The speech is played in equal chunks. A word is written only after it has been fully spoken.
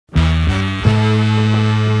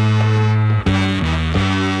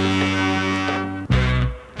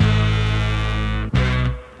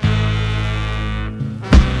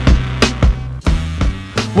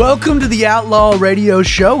Welcome to the Outlaw Radio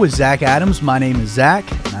Show with Zach Adams. My name is Zach,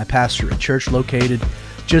 and I pastor a church located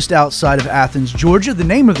just outside of Athens, Georgia. The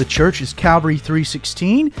name of the church is Calvary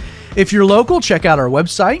 316. If you're local, check out our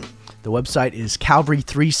website. The website is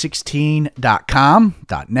calvary316.com,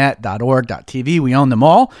 .net, .org, .tv. We own them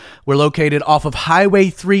all. We're located off of Highway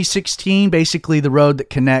 316, basically the road that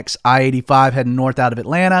connects I-85 heading north out of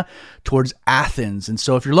Atlanta towards Athens. And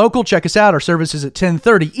so if you're local, check us out. Our service is at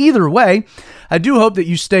 10:30. Either way, I do hope that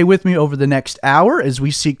you stay with me over the next hour as we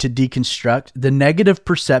seek to deconstruct the negative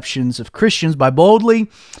perceptions of Christians by boldly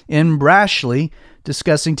and brashly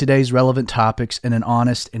discussing today's relevant topics in an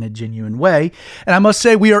honest and a genuine way. And I must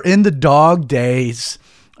say, we are in the dog days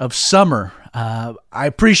of summer. I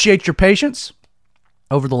appreciate your patience.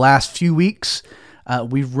 Over the last few weeks,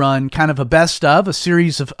 we've run kind of a best of, a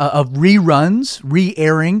series of reruns,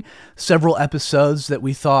 re-airing several episodes that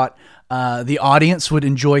we thought the audience would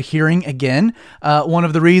enjoy hearing again. One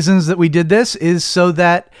of the reasons that we did this is so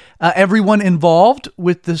that everyone involved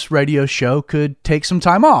with this radio show could take some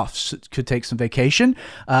time off, could take some vacation.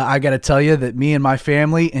 I got to tell you that me and my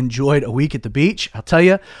family enjoyed a week at the beach. I'll tell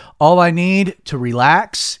you, all I need to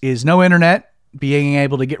relax is no internet, being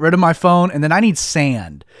able to get rid of my phone, and then I need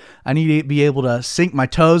sand. I need to be able to sink my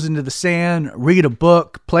toes into the sand, read a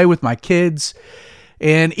book, play with my kids,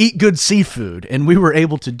 and eat good seafood. And we were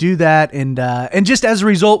able to do that. And just as a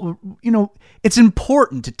result, you know, it's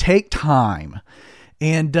important to take time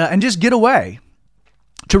and just get away,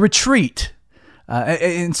 to retreat.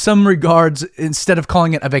 In some regards, instead of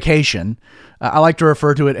calling it a vacation, I like to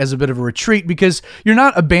refer to it as a bit of a retreat, because you're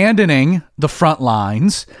not abandoning the front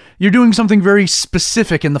lines. You're doing something very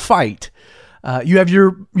specific in the fight. You have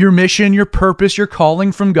your mission, your purpose, your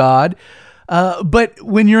calling from God. But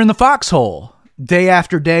when you're in the foxhole, day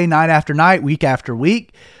after day, night after night, week after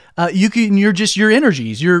week, your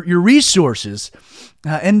energies, your resources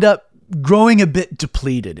end up growing a bit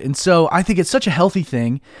depleted. And so I think it's such a healthy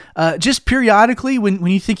thing, just periodically when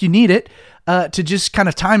you think you need it, to just kind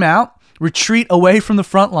of time out, retreat away from the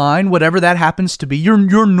front line, whatever that happens to be, your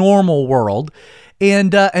normal world,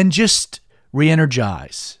 and just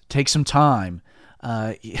re-energize, take some time,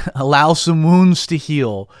 allow some wounds to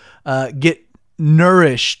heal, get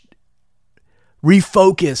nourished,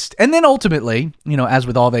 refocused, and then ultimately, you know, as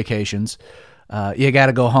with all vacations, you got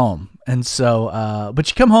to go home. And so, but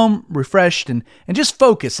you come home refreshed and just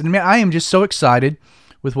focused. And I am just so excited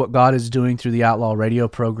with what God is doing through the Outlaw Radio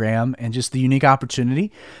program and just the unique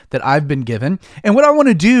opportunity that I've been given. And what I want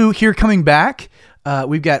to do here coming back,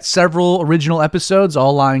 we've got several original episodes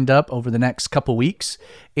all lined up over the next couple weeks.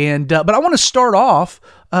 And but I want to start off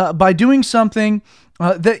by doing something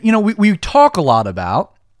that, you know, we talk a lot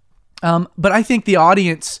about. But I think the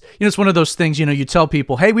audience, you know, it's one of those things, you know, you tell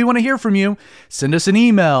people, hey, we want to hear from you. Send us an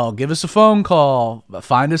email, give us a phone call,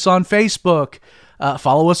 find us on Facebook,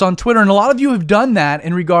 follow us on Twitter. And a lot of you have done that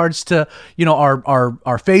in regards to, you know, our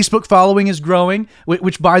Facebook following is growing,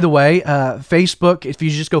 which by the way, Facebook, if you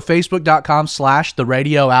just go facebook.com/The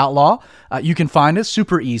Radio Outlaw, you can find us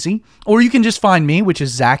super easy. Or you can just find me, which is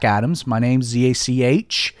Zach Adams. My name's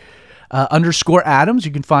ZACH. _ Adams.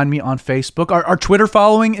 You can find me on Facebook. Our Twitter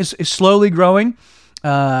following is slowly growing.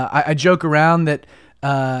 I joke around that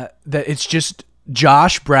it's just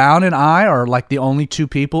Josh Brown and I are like the only two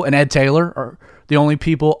people, and Ed Taylor are the only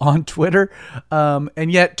people on Twitter.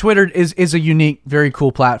 And yet Twitter is a unique, very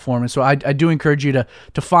cool platform. And so I do encourage you to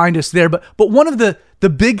find us there. But one of the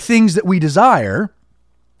big things that we desire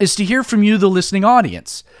is to hear from you, the listening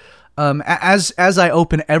audience. As I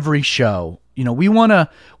open every show, you know, we want to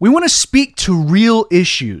speak to real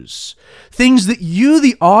issues, things that you,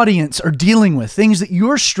 the audience, are dealing with, things that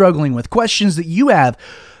you're struggling with, questions that you have.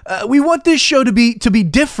 We want this show to be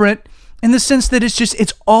different in the sense that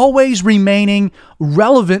it's always remaining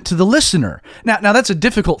relevant to the listener. Now that's a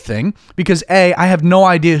difficult thing because I have no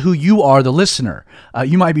idea who you are, the listener.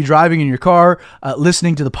 You might be driving in your car,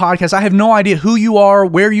 listening to the podcast. I have no idea who you are,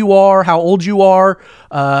 where you are, how old you are,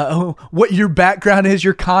 what your background is,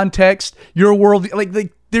 your context, your world.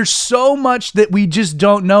 Like there's so much that we just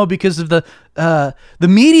don't know because of the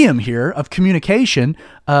medium here of communication.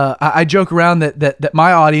 I joke around that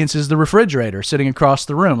my audience is the refrigerator sitting across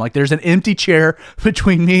the room. Like there's an empty chair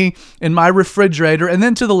between me and my refrigerator, and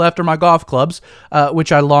then to the left are my golf clubs,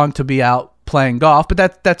 which I long to be out playing golf,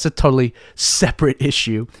 but that's a totally separate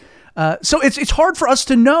issue. So it's hard for us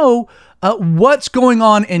to know what's going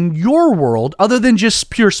on in your world other than just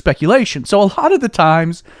pure speculation. So a lot of the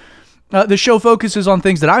times, the show focuses on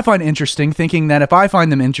things that I find interesting, thinking that if I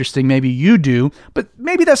find them interesting, maybe you do, but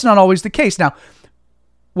maybe that's not always the case. Now,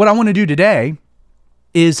 what I want to do today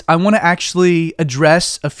is I want to actually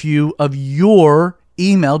address a few of your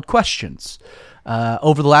emailed questions.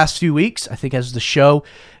 Over the last few weeks, I think as the show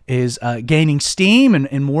is gaining steam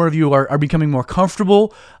and more of you are becoming more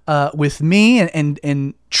comfortable with me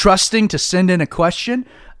and trusting to send in a question,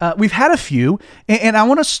 we've had a few. And I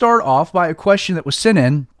want to start off by a question that was sent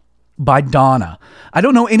in by Donna. I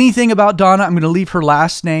don't know anything about Donna. I'm going to leave her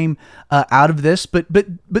last name out of this, but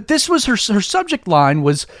this was her subject line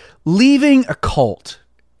was leaving a cult.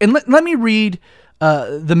 And let me read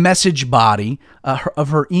the message body of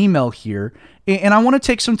her email here. And I want to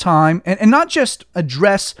take some time and not just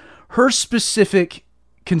address her specific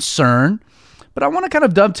concern, but I want to kind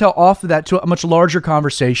of dovetail off of that to a much larger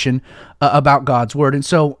conversation about God's Word. And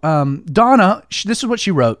so Donna, this is what she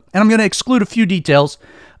wrote, and I'm going to exclude a few details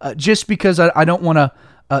just because I don't want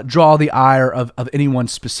to draw the ire of anyone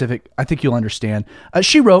specific. I think you'll understand.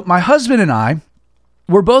 She wrote, "My husband and I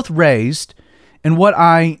were both raised in what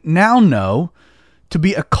I now know to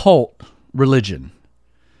be a cult religion,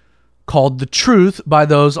 called the truth by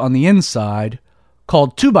those on the inside,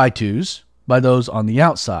 called 2x2s by those on the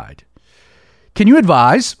outside. Can you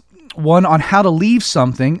advise, one, on how to leave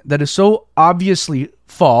something that is so obviously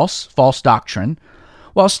false doctrine,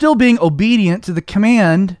 while still being obedient to the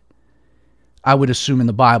command, I would assume in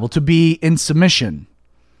the Bible, to be in submission?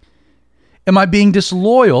 Am I being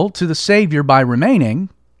disloyal to the Savior by remaining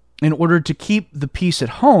in order to keep the peace at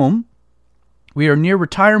home? We are near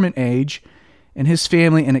retirement age, and his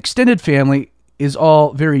family and extended family is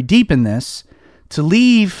all very deep in this. To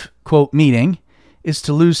leave, quote, meeting is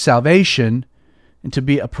to lose salvation and to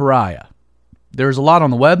be a pariah." There's a lot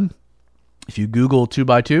on the web. If you Google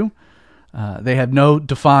 2x2, they have no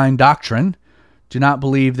defined doctrine, do not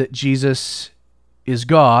believe that Jesus is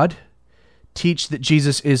God, teach that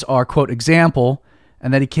Jesus is our, quote, example,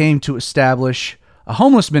 and that he came to establish a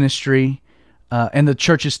homeless ministry and the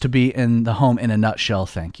church is to be in the home in a nutshell.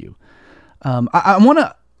 Thank you. I want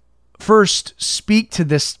to first speak to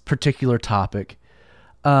this particular topic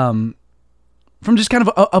from just kind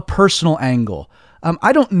of a personal angle.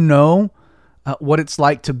 I don't know what it's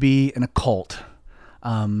like to be in a cult.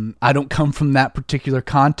 I don't come from that particular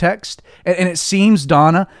context. And it seems,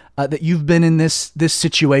 Donna, that you've been in this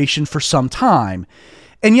situation for some time.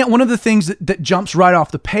 And yet one of the things that jumps right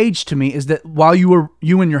off the page to me is that while you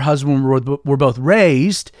and your husband were both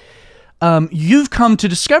raised, you've come to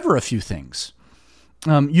discover a few things.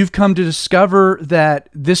 You've come to discover that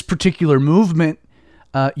this particular movement,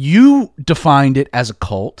 you defined it as a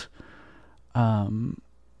cult.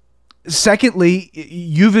 Secondly,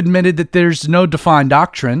 you've admitted that there's no defined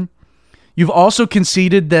doctrine. You've also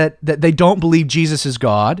conceded that they don't believe Jesus is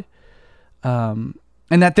God,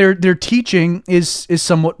 and that their teaching is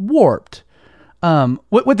somewhat warped.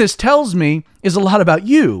 What this tells me is a lot about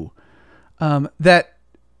you. That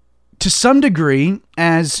to some degree,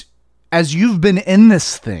 as you've been in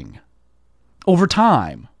this thing over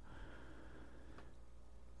time,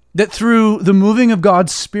 that through the moving of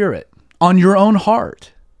God's Spirit on your own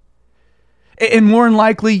heart, and more than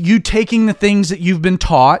likely you taking the things that you've been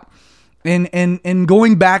taught and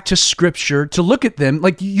going back to Scripture to look at them,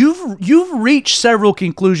 like you've reached several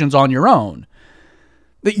conclusions on your own,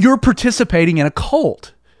 that you're participating in a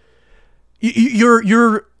cult.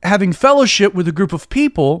 You're having fellowship with a group of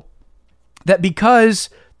people that, because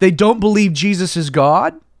they don't believe Jesus is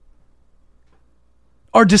God,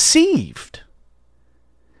 are deceived.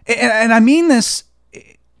 And I mean this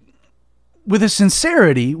with a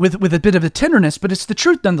sincerity, with a bit of a tenderness, but it's the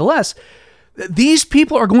truth nonetheless. These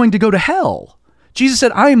people are going to go to hell. Jesus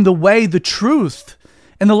said, "I am the way, the truth,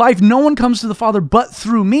 and the life. No one comes to the Father but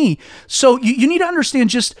through me." So you need to understand,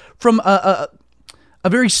 just from a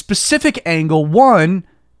very specific angle, one,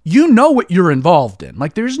 you know what you're involved in.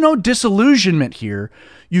 Like, there's no disillusionment here.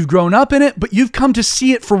 You've grown up in it, but you've come to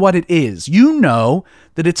see it for what it is. You know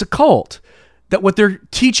that it's a cult, that what they're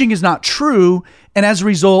teaching is not true, and as a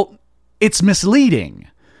result, it's misleading.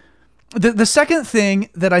 The second thing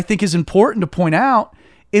that I think is important to point out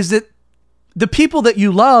is that the people that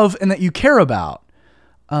you love and that you care about,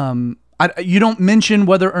 you don't mention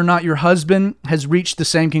whether or not your husband has reached the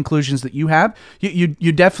same conclusions that you have.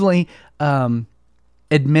 You definitely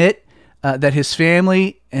admit that his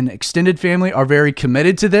family and extended family are very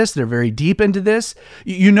committed to this. They're very deep into this.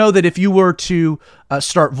 You know that if you were to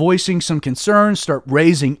start voicing some concerns, start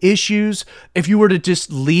raising issues, if you were to just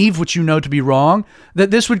leave what you know to be wrong,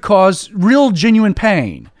 that this would cause real, genuine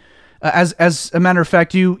pain. As a matter of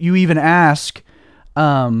fact, you even ask,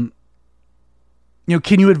 can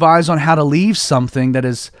you advise on how to leave something that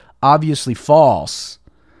is obviously false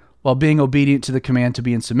while being obedient to the command to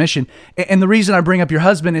be in submission? And the reason I bring up your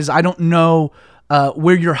husband is I don't know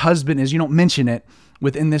where your husband is. You don't mention it.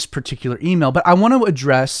 within this particular email, but I want to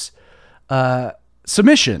address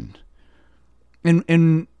submission.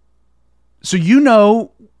 And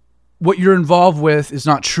so what you're involved with is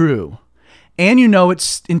not true. And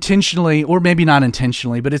it's intentionally, or maybe not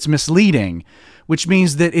intentionally, but it's misleading, which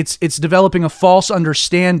means that it's developing a false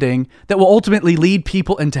understanding that will ultimately lead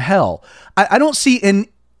people into hell. I don't see in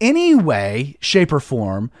any way, shape, or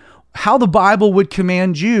form how the Bible would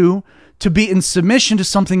command you to be in submission to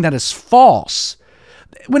something that is false.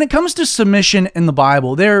 When it comes to submission in the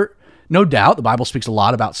Bible, no doubt the Bible speaks a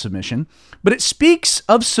lot about submission, but it speaks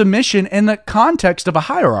of submission in the context of a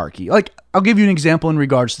hierarchy. Like, I'll give you an example in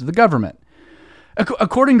regards to the government.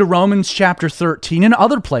 According to Romans chapter 13 and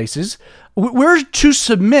other places, we're to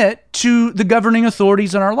submit to the governing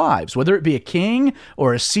authorities in our lives, whether it be a king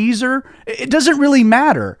or a Caesar. It doesn't really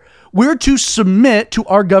matter. We're to submit to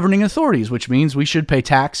our governing authorities, which means we should pay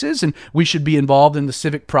taxes and we should be involved in the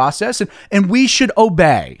civic process and we should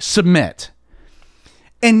obey, submit.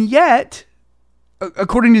 And yet,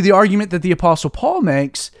 according to the argument that the Apostle Paul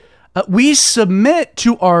makes, we submit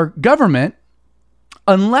to our government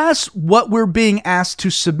unless what we're being asked to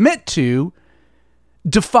submit to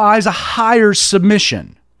defies a higher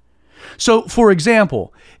submission. So, for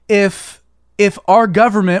example, if our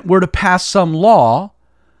government were to pass some law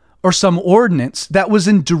or some ordinance that was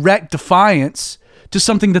in direct defiance to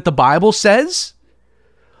something that the Bible says,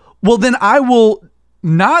 well, then I will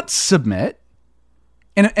not submit.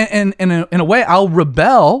 In a way, I'll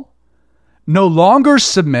rebel, no longer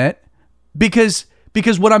submit, because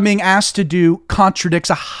what I'm being asked to do contradicts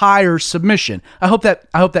a higher submission. I hope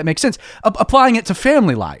that makes sense. Applying it to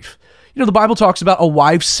family life. The Bible talks about a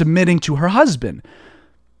wife submitting to her husband,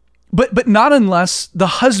 but not unless the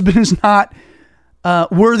husband is not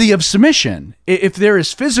worthy of submission. If there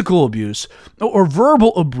is physical abuse or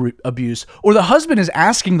verbal abuse, or the husband is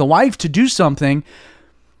asking the wife to do something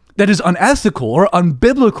that is unethical or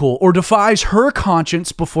unbiblical or defies her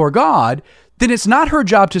conscience before God, then it's not her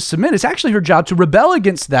job to submit. It's actually her job to rebel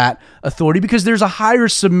against that authority because there's a higher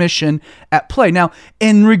submission at play. Now,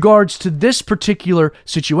 in regards to this particular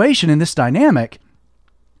situation and this dynamic,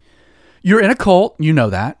 you're in a cult, you know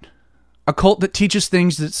that. A cult that teaches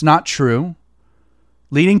things that's not true,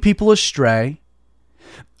 leading people astray.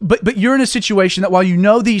 But you're in a situation that while you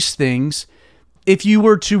know these things, if you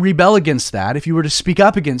were to rebel against that, if you were to speak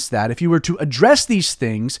up against that, if you were to address these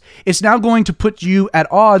things, it's now going to put you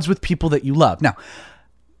at odds with people that you love. Now,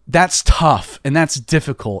 that's tough and that's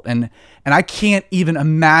difficult. And I can't even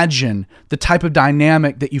imagine the type of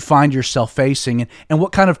dynamic that you find yourself facing and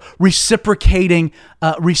what kind of reciprocating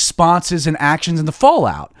responses and actions and the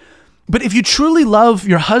fallout. But if you truly love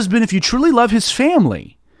your husband, if you truly love his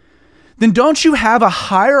family, then don't you have a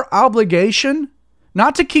higher obligation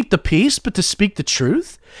not to keep the peace, but to speak the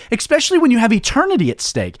truth, especially when you have eternity at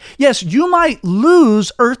stake? Yes, you might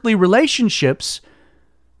lose earthly relationships,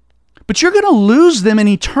 but you're going to lose them in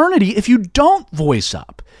eternity if you don't voice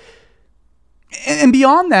up. And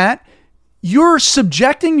beyond that, you're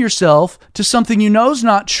subjecting yourself to something you know is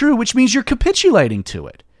not true, which means you're capitulating to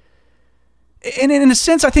it. And in a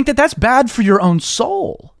sense, I think that that's bad for your own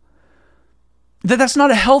soul. That's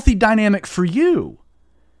not a healthy dynamic for you.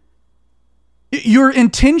 You're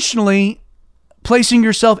intentionally placing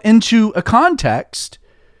yourself into a context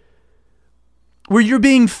where you're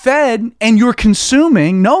being fed and you're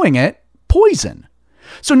consuming, knowing it, poison.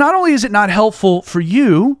 So not only is it not helpful for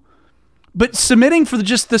you, but submitting for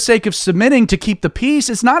just the sake of submitting to keep the peace,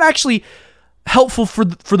 it's not actually helpful for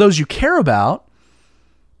those you care about.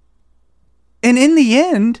 And in the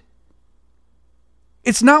end,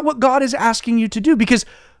 it's not what God is asking you to do, because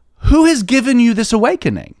who has given you this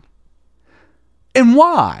awakening? And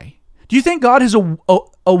why? Do you think God has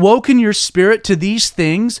awoken your spirit to these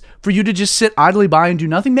things for you to just sit idly by and do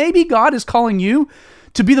nothing? Maybe God is calling you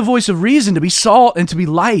to be the voice of reason, to be salt, and to be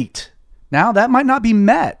light. Now, that might not be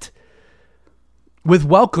met with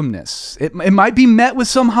welcomeness. It might be met with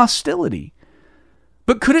some hostility.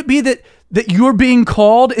 But could it be that you're being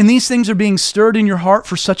called and these things are being stirred in your heart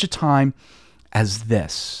for such a time as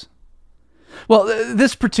this? Well,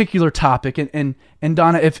 this particular topic, and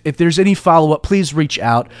Donna, if there's any follow-up, please reach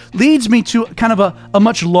out, leads me to kind of a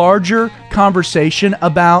much larger conversation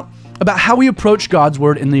about how we approach God's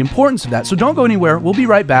Word and the importance of that. So don't go anywhere. We'll be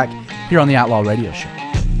right back here on the Outlaw Radio Show.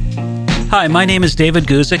 Hi, my name is David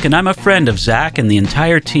Guzik, and I'm a friend of Zach and the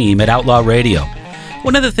entire team at Outlaw Radio.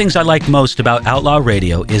 One of the things I like most about Outlaw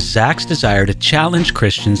Radio is Zach's desire to challenge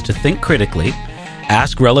Christians to think critically,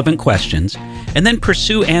 ask relevant questions, and then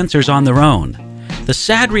pursue answers on their own. The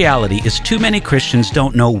sad reality is too many Christians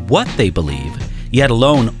don't know what they believe, yet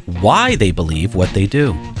alone why they believe what they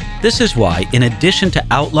do. This is why, in addition to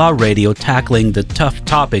Outlaw Radio tackling the tough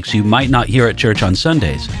topics you might not hear at church on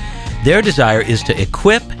Sundays, their desire is to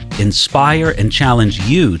equip, inspire, and challenge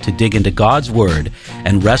you to dig into God's Word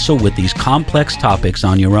and wrestle with these complex topics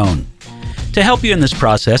on your own. To help you in this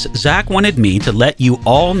process, Zach wanted me to let you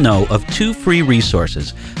all know of 2 free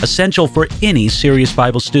resources essential for any serious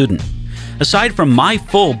Bible student. Aside from my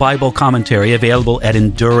full Bible commentary available at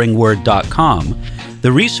enduringword.com,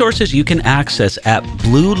 the resources you can access at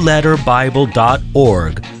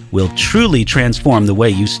blueletterbible.org will truly transform the way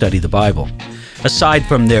you study the Bible. Aside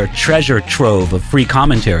from their treasure trove of free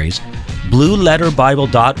commentaries,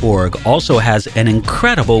 blueletterbible.org also has an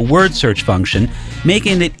incredible word search function,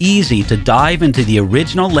 making it easy to dive into the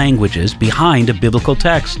original languages behind a biblical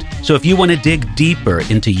text. So if you want to dig deeper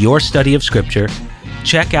into your study of Scripture,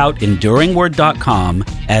 check out enduringword.com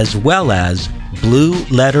as well as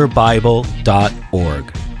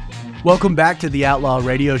blueletterbible.org. Welcome back to the Outlaw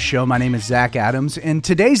Radio Show. My name is Zach Adams. In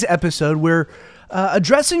today's episode, we're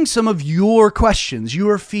addressing some of your questions,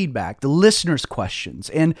 your feedback, the listeners' questions.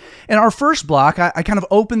 And in our first block, I kind of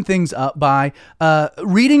opened things up by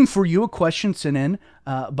reading for you a question sent in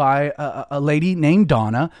by a lady named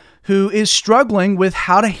Donna, who is struggling with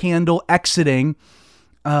how to handle exiting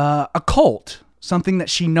a cult. Something that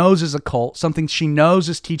she knows is a cult, something she knows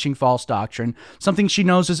is teaching false doctrine, something she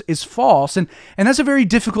knows is false. And that's a very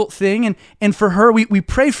difficult thing. And for her, we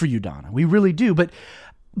pray for you, Donna. We really do. But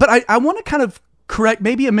I want to kind of correct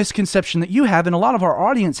maybe a misconception that you have and a lot of our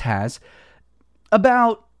audience has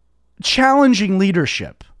about challenging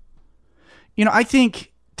leadership. You know, I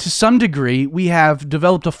think to some degree we have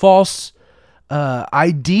developed a false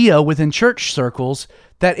idea within church circles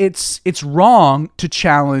that it's wrong to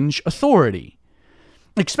challenge authority.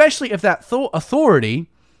 Especially if that authority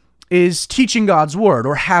is teaching God's word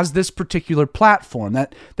or has this particular platform,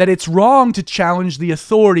 that it's wrong to challenge the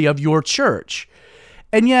authority of your church.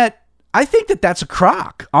 And yet, I think that that's a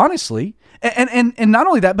crock, honestly. And not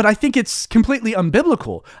only that, but I think it's completely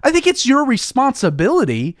unbiblical. I think it's your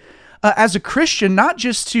responsibility as a Christian, not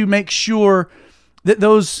just to make sure that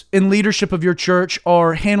those in leadership of your church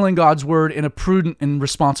are handling God's word in a prudent and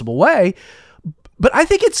responsible way, but I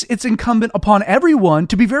think it's incumbent upon everyone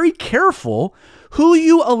to be very careful who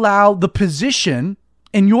you allow the position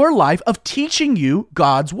in your life of teaching you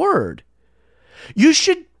God's word. You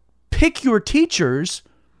should pick your teachers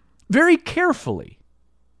very carefully.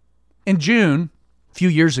 In June, a few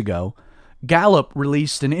years ago, Gallup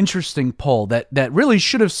released an interesting poll that really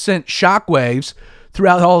should have sent shockwaves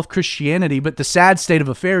throughout all of Christianity, but the sad state of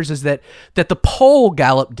affairs is that the poll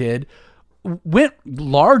Gallup did went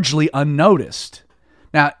largely unnoticed.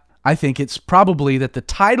 Now, I think it's probably that the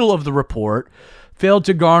title of the report failed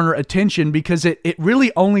to garner attention because it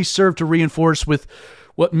really only served to reinforce with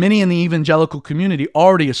what many in the evangelical community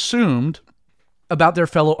already assumed about their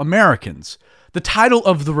fellow Americans. The title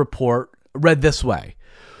of the report read this way: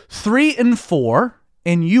 3 in 4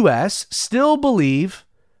 in U.S. still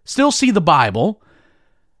see the Bible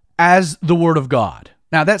as the Word of God.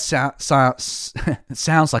 Now that sounds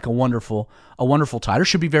like a wonderful title.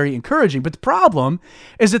 Should be very encouraging. But the problem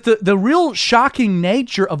is that the real shocking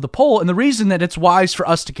nature of the poll, and the reason that it's wise for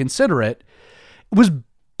us to consider it, was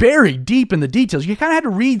buried deep in the details. You kind of had to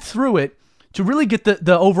read through it to really get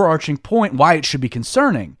the overarching point why it should be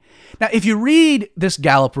concerning. Now, if you read this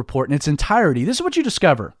Gallup report in its entirety, this is what you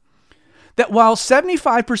discover: that while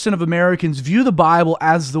 75% of Americans view the Bible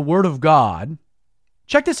as the Word of God,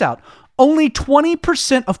 check this out, only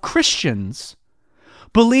 20% of Christians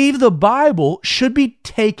believe the Bible should be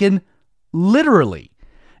taken literally.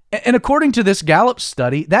 And according to this Gallup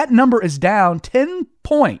study, that number is down 10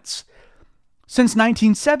 points since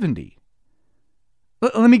 1970.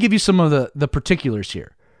 Let me give you some of the particulars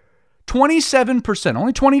here. Only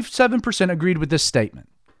 27% agreed with this statement,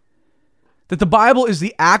 that the Bible is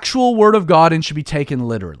the actual Word of God and should be taken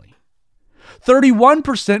literally.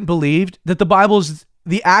 31% believed that the Bible is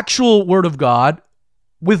the actual Word of God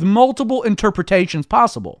with multiple interpretations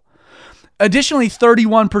possible. Additionally,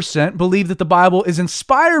 31% believe that the Bible is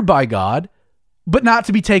inspired by God, but not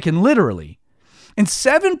to be taken literally. And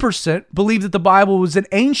 7% believe that the Bible was an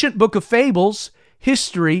ancient book of fables,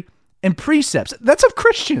 history, and precepts. That's of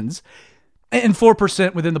Christians. And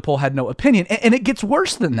 4% within the poll had no opinion. And it gets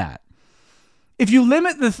worse than that. If you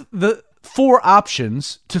limit the 4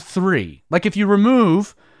 options to 3, like if you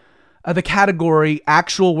remove the category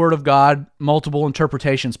actual Word of God, multiple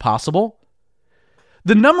interpretations possible,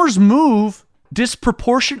 the numbers move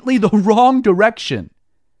disproportionately the wrong direction.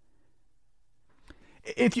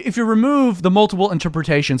 If you remove the multiple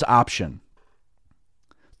interpretations option,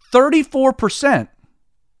 34%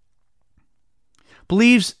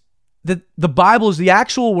 believes that the Bible is the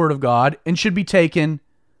actual word of God and should be taken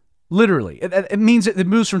literally. It means it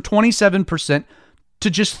moves from 27% to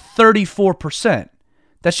just 34%.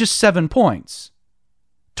 That's just 7 points.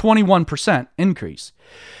 21% increase.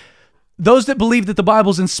 Those that believe that the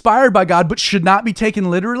Bible is inspired by God but should not be taken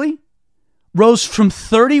literally rose from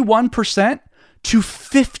 31% to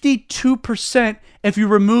 52% if you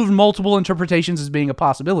remove multiple interpretations as being a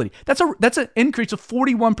possibility. That's an increase of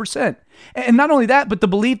 41%. And not only that, but the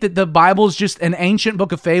belief that the Bible is just an ancient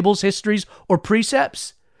book of fables, histories, or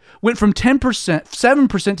precepts went from 7%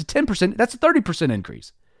 to 10%. That's a 30%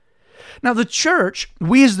 increase. Now the church,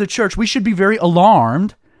 we as the church, we should be very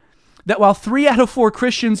alarmed that while 3 out of 4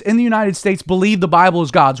 Christians in the United States believe the Bible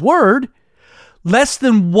is God's word, less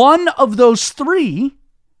than 1 of those 3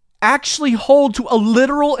 actually hold to a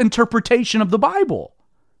literal interpretation of the Bible.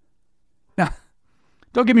 Now,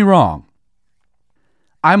 don't get me wrong.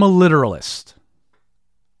 I'm a literalist.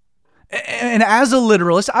 And as a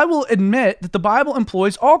literalist, I will admit that the Bible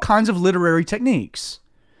employs all kinds of literary techniques.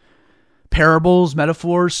 Parables,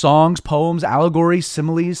 metaphors, songs, poems, allegories,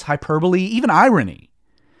 similes, hyperbole, even irony.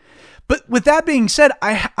 But with that being said,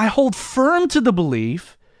 I hold firm to the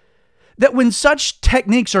belief that when such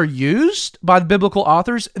techniques are used by the biblical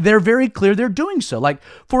authors, they're very clear they're doing so. Like,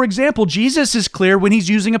 for example, Jesus is clear when he's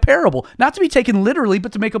using a parable, not to be taken literally,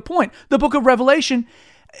 but to make a point. The book of Revelation,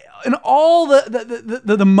 and all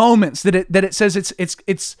the moments that it says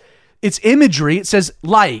it's imagery, it says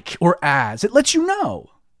like or as. It lets you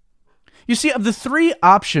know. You see, of the 3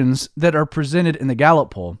 options that are presented in the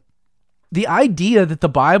Gallup poll, the idea that the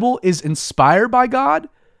Bible is inspired by God,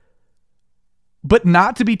 but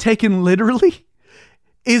not to be taken literally,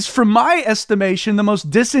 is, from my estimation, the most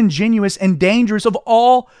disingenuous and dangerous of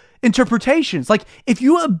all interpretations. Like, if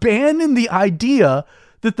you abandon the idea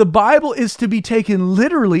that the Bible is to be taken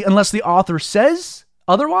literally unless the author says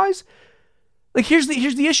otherwise, like, here's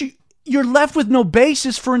the issue. You're left with no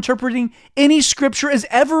basis for interpreting any scripture as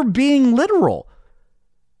ever being literal.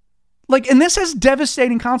 Like, and this has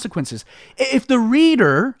devastating consequences. If the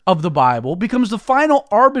reader of the Bible becomes the final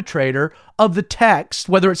arbitrator of the text,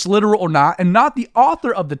 whether it's literal or not, and not the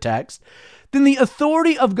author of the text, then the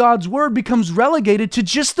authority of God's word becomes relegated to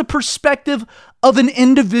just the perspective of an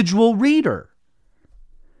individual reader.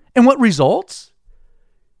 And what results?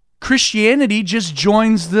 Christianity just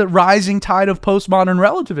joins the rising tide of postmodern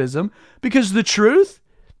relativism, because the truth,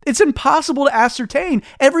 it's impossible to ascertain.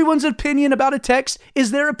 Everyone's opinion about a text is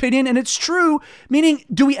their opinion, and it's true, meaning,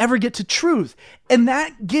 do we ever get to truth? And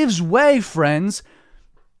that gives way, friends,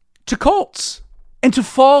 to cults and to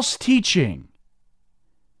false teaching.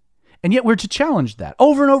 And yet we're to challenge that.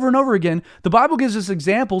 Over and over and over again, the Bible gives us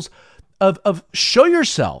examples of show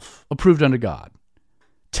yourself approved unto God.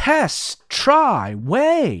 Test, try,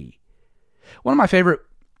 weigh. One of my favorite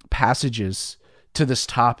passages to this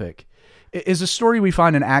topic is a story we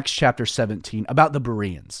find in Acts chapter 17 about the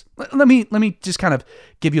Bereans. Let me just kind of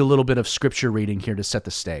give you a little bit of scripture reading here to set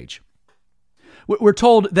the stage. We're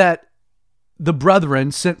told that the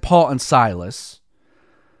brethren sent Paul and Silas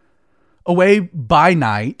away by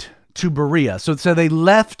night to Berea. So they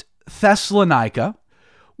left Thessalonica,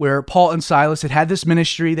 where Paul and Silas had this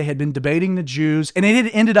ministry. They had been debating the Jews, and it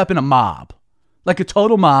had ended up in a mob. Like a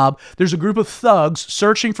total mob. There's a group of thugs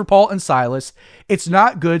searching for Paul and Silas. It's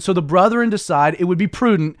not good, so the brethren decide it would be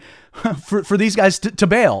prudent for these guys to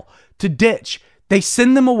bail, to ditch. They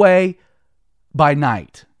send them away by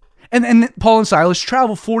night. And Paul and Silas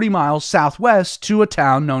travel 40 miles southwest to a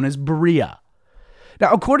town known as Berea.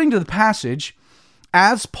 Now, according to the passage,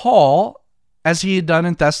 as Paul, as he had done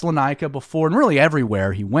in Thessalonica before, and really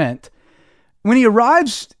everywhere he went, when he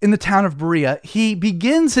arrives in the town of Berea, he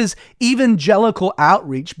begins his evangelical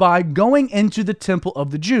outreach by going into the temple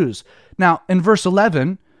of the Jews. Now, in verse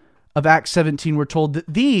 11 of Acts 17, we're told that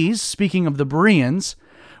these, speaking of the Bereans,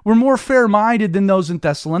 were more fair-minded than those in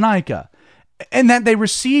Thessalonica, and that they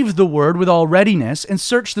received the word with all readiness and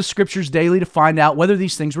searched the scriptures daily to find out whether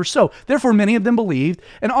these things were so. Therefore, many of them believed,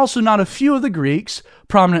 and also not a few of the Greeks,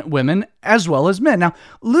 prominent women, as well as men. Now,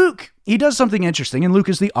 Luke, he does something interesting, and Luke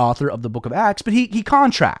is the author of the book of Acts, but he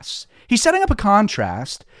contrasts. He's setting up a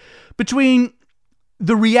contrast between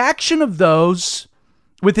the reaction of those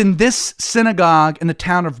within this synagogue in the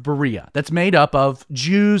town of Berea, that's made up of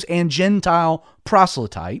Jews and Gentile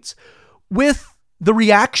proselytes, with the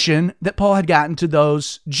reaction that Paul had gotten to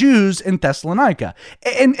those Jews in Thessalonica.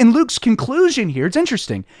 And Luke's conclusion here, it's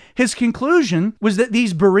interesting. His conclusion was that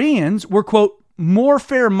these Bereans were, quote, more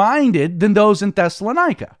fair-minded than those in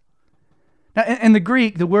Thessalonica. Now, in the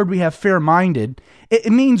Greek, the word we have fair-minded,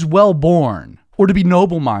 it means well-born or to be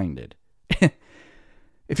noble-minded.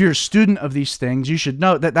 if you're a student of these things, you should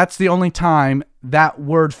know that that's the only time that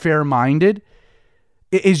word fair-minded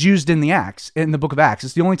is used in the book of Acts.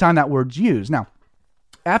 It's the only time that word's used. Now,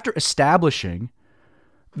 after establishing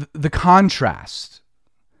the contrast,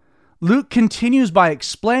 Luke continues by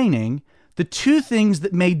explaining the two things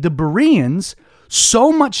that made the Bereans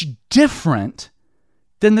so much different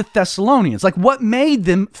than the Thessalonians. Like, what made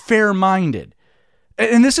them fair-minded?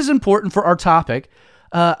 And this is important for our topic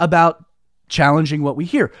about challenging what we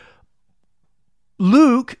hear.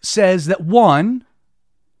 Luke says that one,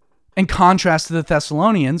 in contrast to the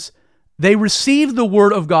Thessalonians, they received the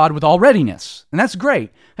word of God with all readiness. And that's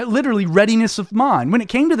great. Literally readiness of mind. When it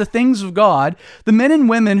came to the things of God, the men and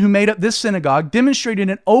women who made up this synagogue demonstrated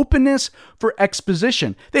an openness for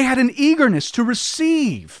exposition. They had an eagerness to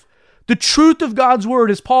receive the truth of God's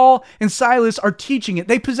word as Paul and Silas are teaching it.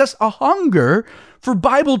 They possess a hunger for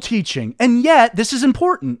Bible teaching. And yet, this is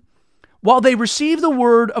important. While they received the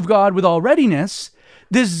word of God with all readiness,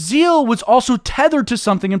 this zeal was also tethered to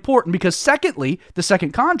something important, because secondly, the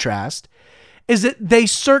second contrast is that they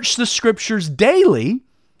searched the scriptures daily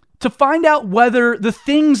to find out whether the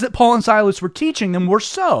things that Paul and Silas were teaching them were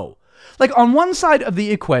so. Like, on one side of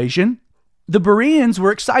the equation, the Bereans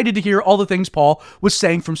were excited to hear all the things Paul was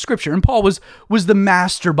saying from scripture, and Paul was the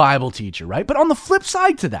master Bible teacher, right? But on the flip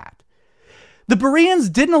side to that, the Bereans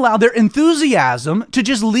didn't allow their enthusiasm to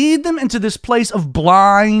just lead them into this place of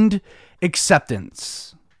blind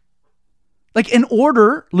acceptance. Like, in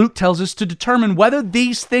order, Luke tells us, to determine whether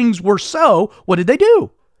these things were so, what did they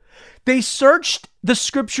do? They searched the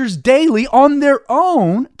scriptures daily on their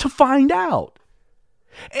own to find out.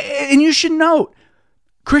 And you should note,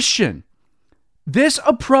 Christian, this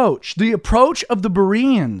approach, the approach of the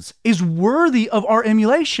Bereans, is worthy of our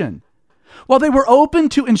emulation. While they were open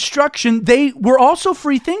to instruction, they were also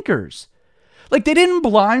free thinkers. Like, they didn't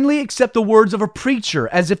blindly accept the words of a preacher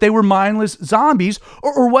as if they were mindless zombies,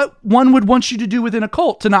 or what one would want you to do within a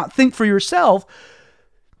cult, to not think for yourself.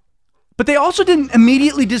 But they also didn't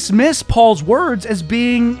immediately dismiss Paul's words as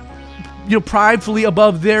being, pridefully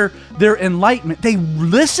above their enlightenment. They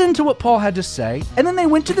listened to what Paul had to say, and then they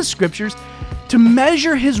went to the scriptures to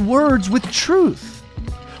measure his words with truth.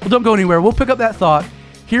 Well, don't go anywhere. We'll pick up that thought.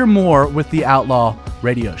 Hear more with the Outlaw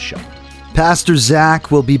Radio Show. Pastor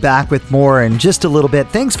Zach will be back with more in just a little bit.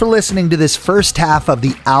 Thanks for listening to this first half of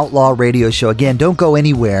the Outlaw Radio Show. Again, don't go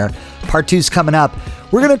anywhere. Part 2 is coming up.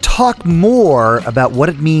 We're going to talk more about what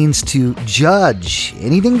it means to judge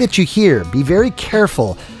anything that you hear. Be very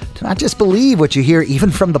careful to not just believe what you hear,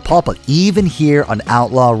 even from the pulpit, even here on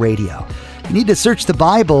Outlaw Radio. You need to search the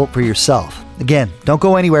Bible for yourself. Again, don't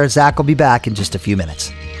go anywhere. Zach will be back in just a few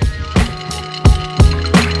minutes.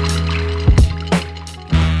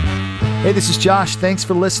 Hey, this is Josh. Thanks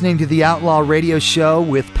for listening to the Outlaw Radio Show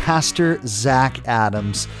with Pastor Zach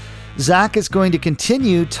Adams. Zach is going to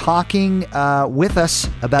continue talking with us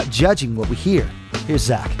about judging what we hear. Here's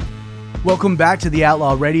Zach. Welcome back to the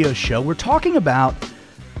Outlaw Radio Show. We're talking about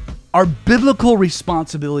our biblical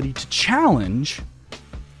responsibility to challenge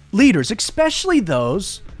leaders, especially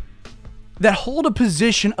those that hold a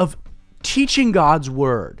position of teaching God's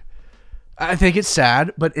word. I think it's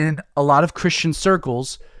sad, but in a lot of Christian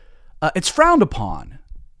circles, it's frowned upon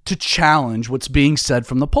to challenge what's being said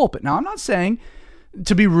from the pulpit. Now, I'm not saying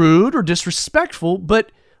to be rude or disrespectful,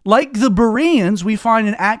 but like the Bereans, we find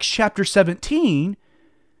in Acts chapter 17,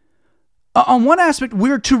 on one aspect,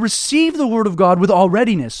 we're to receive the word of God with all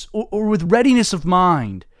readiness or with readiness of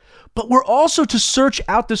mind. But we're also to search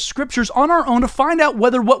out the scriptures on our own to find out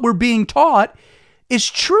whether what we're being taught is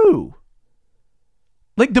true.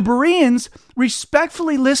 Like the Bereans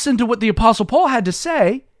respectfully listened to what the Apostle Paul had to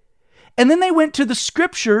say, and then they went to the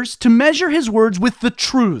scriptures to measure his words with the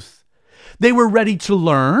truth. They were ready to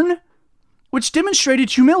learn, which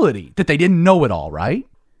demonstrated humility, that they didn't know it all, right?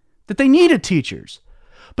 That they needed teachers.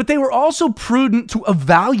 But they were also prudent to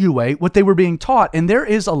evaluate what they were being taught, and there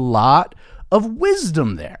is a lot of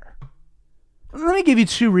wisdom there. Let me give you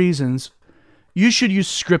 2 reasons you should use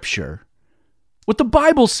scripture, what the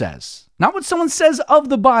Bible says. Not what someone says of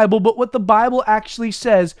the Bible, but what the Bible actually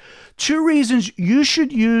says. 2 reasons you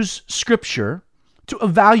should use scripture to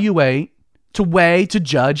evaluate, to weigh, to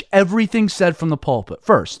judge everything said from the pulpit.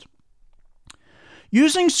 First,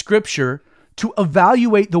 using scripture to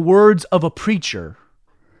evaluate the words of a preacher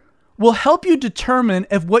will help you determine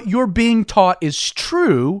if what you're being taught is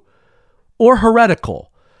true or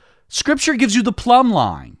heretical. Scripture gives you the plumb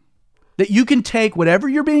line that you can take whatever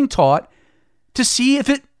you're being taught to see if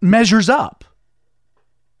it measures up.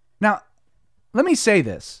 Now, let me say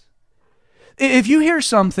this. If you hear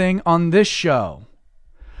something on this show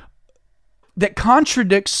that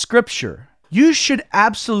contradicts Scripture, you should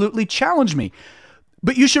absolutely challenge me.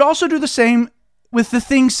 But you should also do the same with the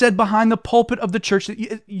things said behind the pulpit of the church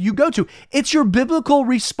that you go to. It's your biblical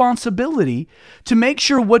responsibility to make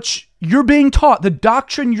sure what you're being taught, the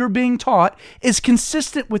doctrine you're being taught, is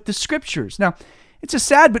consistent with the scriptures. Now, it's a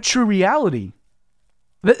sad but true reality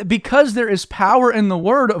that because there is power in the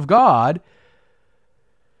word of God,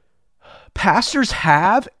 pastors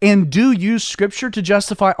have and do use scripture to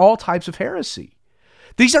justify all types of heresy.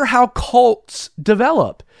 These are how cults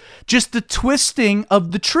develop. Just the twisting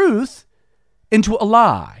of the truth into a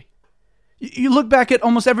lie. You look back at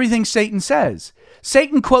almost everything Satan says.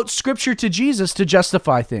 Satan quotes scripture to Jesus to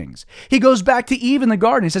justify things. He goes back to Eve in the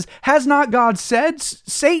garden. He says, has not God said?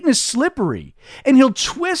 Satan is slippery, and he'll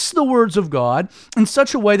twist the words of God in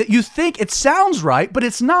such a way that you think it sounds right, but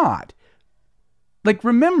it's not. Like,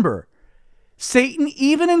 remember, Satan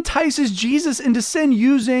even entices Jesus into sin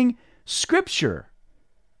using scripture.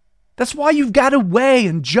 That's why you've got to weigh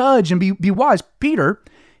and judge and be wise. Peter,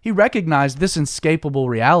 he recognized this inescapable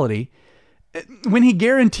reality when he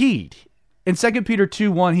guaranteed in 2 Peter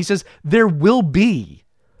 2:1, he says, there will be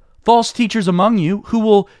false teachers among you who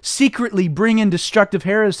will secretly bring in destructive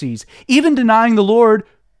heresies, even denying the Lord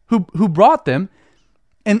who brought them,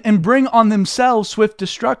 and bring on themselves swift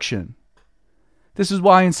destruction. This is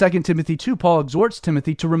why in 2 Timothy 2, Paul exhorts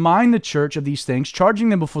Timothy to remind the church of these things, charging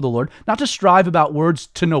them before the Lord, not to strive about words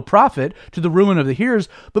to no profit, to the ruin of the hearers,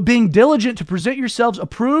 but being diligent to present yourselves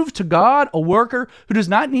approved to God, a worker who does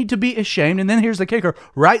not need to be ashamed. And then here's the kicker,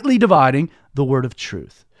 rightly dividing the word of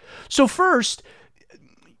truth. So first,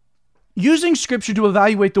 using scripture to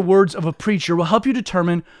evaluate the words of a preacher will help you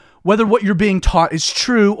determine whether what you're being taught is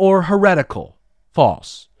true or heretical,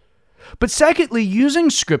 false. But secondly, using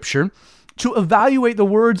scripture to evaluate the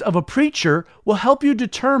words of a preacher will help you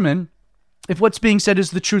determine if what's being said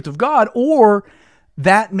is the truth of God or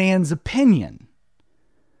that man's opinion.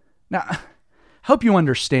 Now, I hope you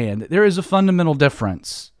understand that there is a fundamental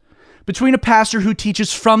difference between a pastor who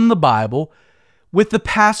teaches from the Bible with the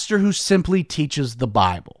pastor who simply teaches the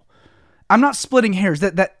Bible. I'm not splitting hairs.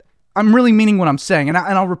 That I'm really meaning what I'm saying, and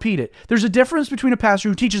I'll repeat it. There's a difference between a pastor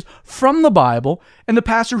who teaches from the Bible and the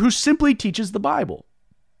pastor who simply teaches the Bible.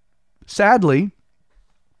 Sadly,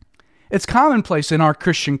 it's commonplace in our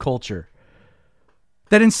Christian culture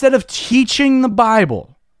that instead of teaching the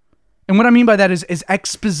Bible, and what I mean by that is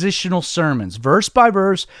expositional sermons, verse by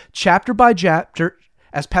verse, chapter by chapter,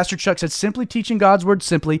 as Pastor Chuck said, simply teaching God's word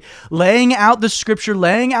simply, laying out the scripture,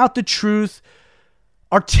 laying out the truth,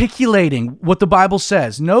 articulating what the Bible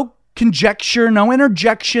says. No conjecture, no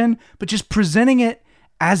interjection, but just presenting it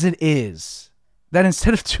as it is. That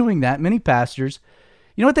instead of doing that, many pastors,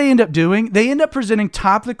 you know what they end up doing? They end up presenting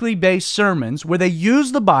topically based sermons where they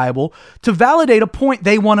use the Bible to validate a point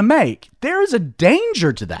they want to make. There is a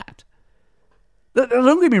danger to that.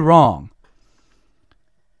 Don't get me wrong.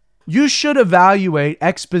 You should evaluate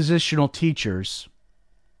expositional teachers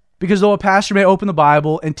because though a pastor may open the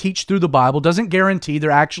Bible and teach through the Bible, doesn't guarantee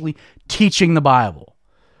they're actually teaching the Bible.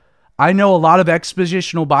 I know a lot of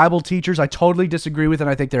expositional Bible teachers I totally disagree with, and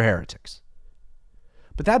I think they're heretics.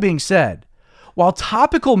 But that being said, while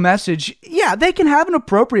topical message, they can have an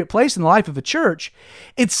appropriate place in the life of a church,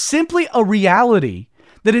 it's simply a reality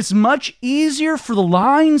that it's much easier for the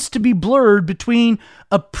lines to be blurred between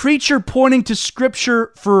a preacher pointing to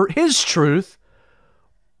scripture for his truth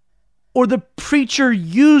or the preacher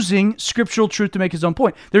using scriptural truth to make his own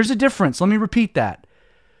point. There's a difference. Let me repeat that.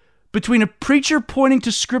 Between a preacher pointing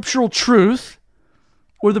to scriptural truth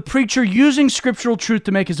or the preacher using scriptural truth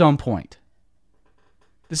to make his own point.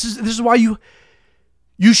 This is why you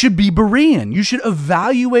should be Berean. You should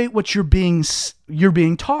evaluate what you're being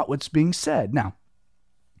taught, what's being said. Now,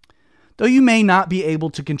 though you may not be able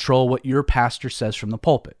to control what your pastor says from the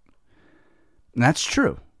pulpit, and that's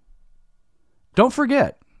true, don't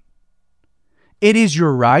forget, it is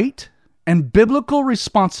your right and biblical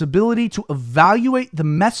responsibility to evaluate the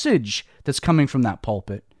message that's coming from that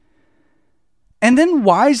pulpit and then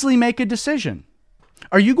wisely make a decision.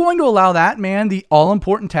 Are you going to allow that man the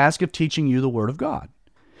all-important task of teaching you the Word of God?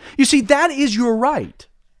 You see, that is your right.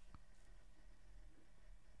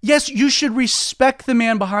 Yes, you should respect the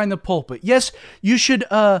man behind the pulpit. Yes, you should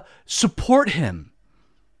support him.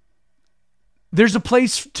 There's a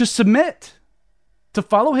place to submit, to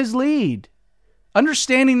follow his lead,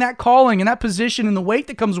 understanding that calling and that position and the weight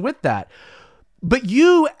that comes with that. But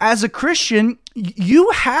you, as a Christian, you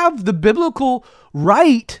have the biblical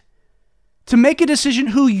right to make a decision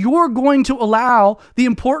who you're going to allow the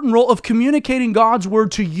important role of communicating God's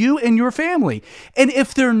word to you and your family. And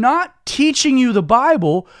if they're not teaching you the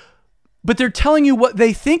Bible, but they're telling you what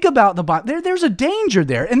they think about the Bible. There's a danger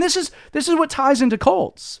there. And this is what ties into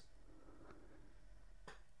cults.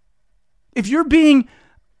 If you're giving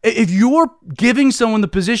someone the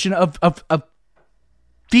position of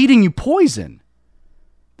feeding you poison,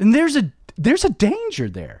 then there's a danger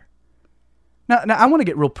there. Now I want to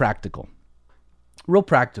get real practical.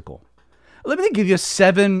 Let me give you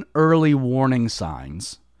 7 early warning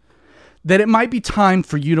signs that it might be time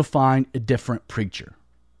for you to find a different preacher.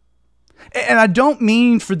 And I don't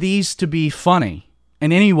mean for these to be funny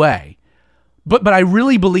in any way, but I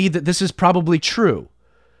really believe that this is probably true.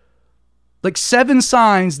 Like 7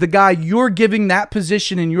 signs the guy you're giving that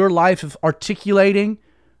position in your life of articulating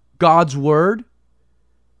God's word,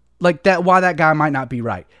 like that, why that guy might not be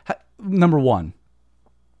right. Number 1,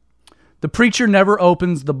 the preacher never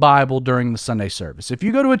opens the Bible during the Sunday service. If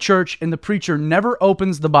you go to a church and the preacher never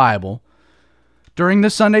opens the Bible during the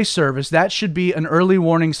Sunday service, that should be an early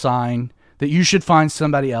warning sign that you should find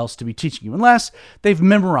somebody else to be teaching you, unless they've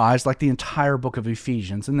memorized like the entire book of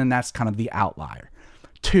Ephesians, and then that's kind of the outlier.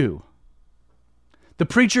 2, the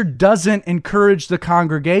preacher doesn't encourage the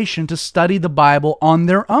congregation to study the Bible on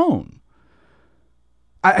their own.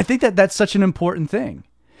 I think that that's such an important thing.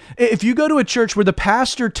 If you go to a church where the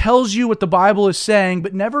pastor tells you what the Bible is saying,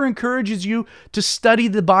 but never encourages you to study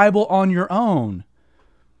the Bible on your own,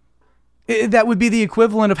 that would be the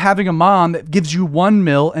equivalent of having a mom that gives you one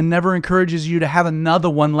meal and never encourages you to have another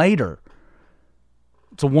one later.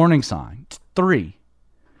 It's a warning sign. 3,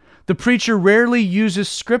 the preacher rarely uses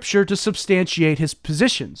scripture to substantiate his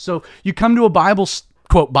position. So you come to a Bible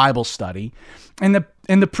study, and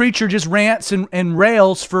the preacher just rants and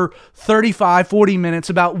rails for 35, 40 minutes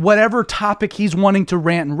about whatever topic he's wanting to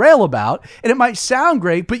rant and rail about. And it might sound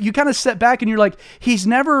great, but you kind of step back and you're like, he's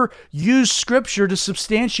never used scripture to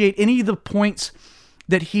substantiate any of the points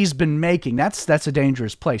that he's been making. That's a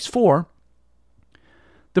dangerous place. 4,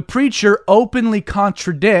 the preacher openly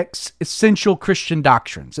contradicts essential Christian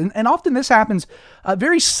doctrines. And often this happens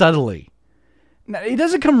very subtly. Now, he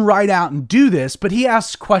doesn't come right out and do this, but he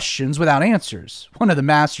asks questions without answers. One of the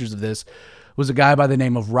masters of this was a guy by the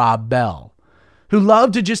name of Rob Bell, who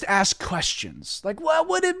loved to just ask questions. Like, well,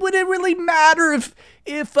 would it really matter if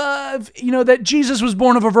that Jesus was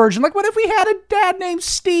born of a virgin? Like, what if we had a dad named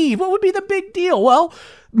Steve? What would be the big deal? Well,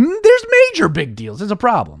 there's major big deals. There's a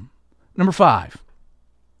problem. Number 5.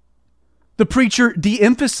 The preacher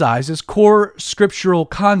de-emphasizes core scriptural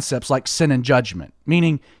concepts like sin and judgment,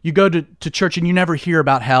 meaning you go to church and you never hear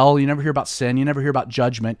about hell, you never hear about sin, you never hear about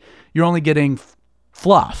judgment. You're only getting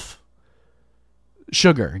fluff,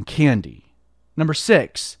 sugar, and candy. Number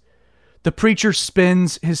 6, the preacher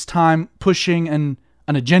spends his time pushing an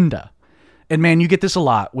agenda. And man, you get this a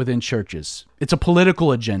lot within churches. It's a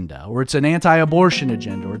political agenda, or it's an anti-abortion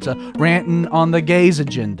agenda, or it's a ranting on the gays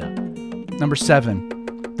agenda. Number 7,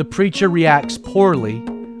 the preacher reacts poorly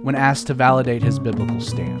when asked to validate his biblical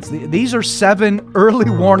stance. These are 7 early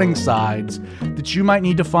warning signs that you might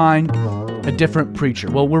need to find a different preacher.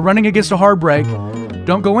 Well, we're running against a hard break.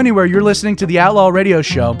 Don't go anywhere. You're listening to the Outlaw Radio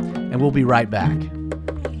Show, and we'll be right back.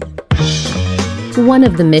 One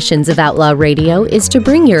of the missions of Outlaw Radio is to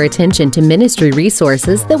bring your attention to ministry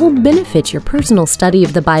resources that will benefit your personal study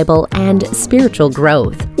of the Bible and spiritual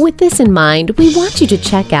growth. With this in mind, we want you to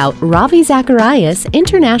check out Ravi Zacharias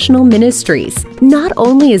International Ministries. Not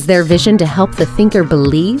only is their vision to help the thinker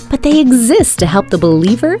believe, but they exist to help the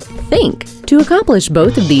believer think. To accomplish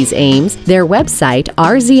both of these aims, their website,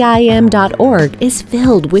 rzim.org, is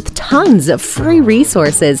filled with tons of free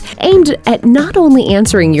resources aimed at not only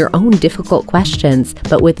answering your own difficult questions,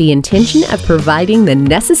 but with the intention of providing the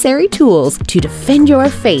necessary tools to defend your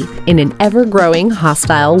faith in an ever-growing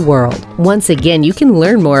hostile world. Once again, you can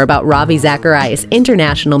learn more about Ravi Zacharias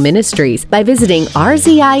International Ministries by visiting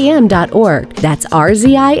rzim.org. That's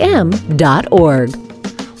rzim.org.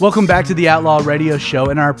 Welcome back to the Outlaw Radio Show.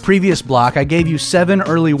 In our previous block, I gave you 7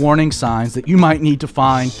 early warning signs that you might need to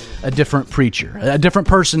find a different preacher, a different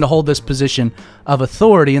person to hold this position of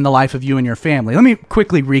authority in the life of you and your family. Let me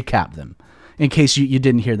quickly recap them in case you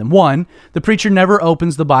didn't hear them. 1, the preacher never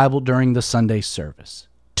opens the Bible during the Sunday service.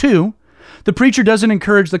 2, the preacher doesn't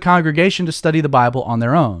encourage the congregation to study the Bible on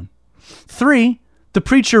their own. 3, the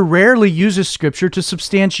preacher rarely uses Scripture to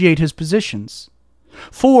substantiate his positions.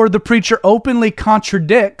 4, the preacher openly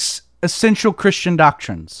contradicts essential Christian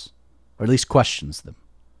doctrines, or at least questions them.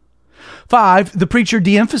 5, the preacher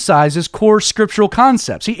de-emphasizes core scriptural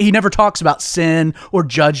concepts. He never talks about sin or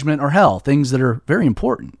judgment or hell, things that are very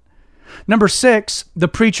important. Number 6, the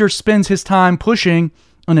preacher spends his time pushing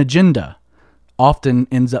an agenda, often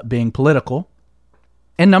ends up being political.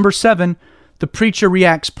 And number 7, the preacher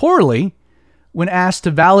reacts poorly when asked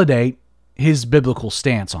to validate his biblical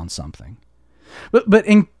stance on something. But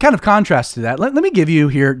in kind of contrast to that, let me give you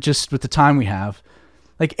here, just with the time we have,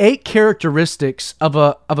 like 8 characteristics of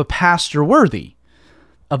a pastor worthy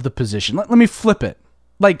of the position. Let me flip it.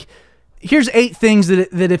 Like, here's 8 things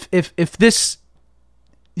that if this,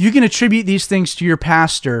 you can attribute these things to your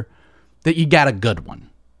pastor, that you got a good one.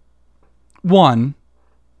 1,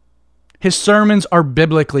 his sermons are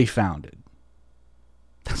biblically founded.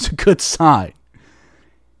 That's a good sign.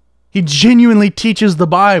 He genuinely teaches the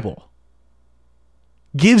Bible.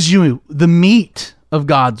 Gives you the meat of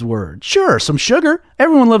God's word. Sure, some sugar.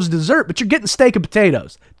 Everyone loves dessert, but you're getting steak and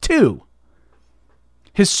potatoes. 2,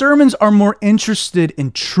 his sermons are more interested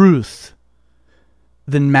in truth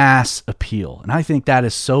than mass appeal. And I think that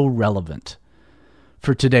is so relevant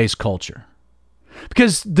for today's culture.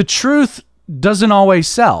 Because the truth doesn't always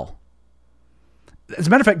sell. As a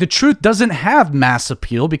matter of fact, the truth doesn't have mass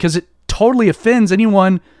appeal because it totally offends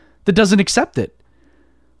anyone that doesn't accept it.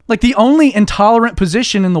 Like, the only intolerant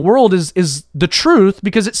position in the world is the truth,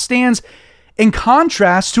 because it stands in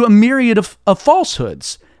contrast to a myriad of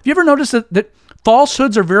falsehoods. Have you ever noticed that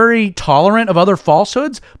falsehoods are very tolerant of other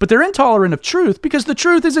falsehoods, but they're intolerant of truth because the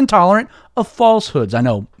truth is intolerant of falsehoods? I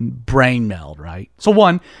know, brain meld, right? So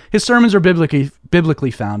 1, his sermons are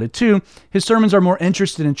biblically founded. 2, his sermons are more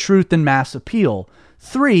interested in truth than mass appeal.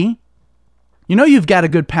 3, you know you've got a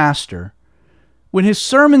good pastor when his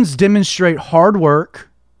sermons demonstrate hard work,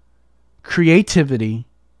 creativity,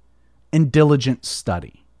 and diligent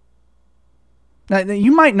study. Now,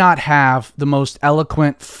 you might not have the most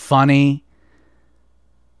eloquent, funny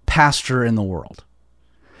pastor in the world.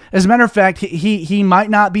 As a matter of fact, he might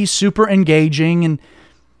not be super engaging, and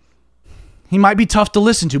he might be tough to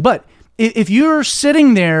listen to. But if you're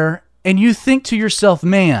sitting there and you think to yourself,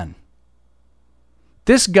 man,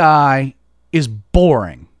 this guy is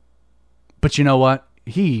boring, but you know what?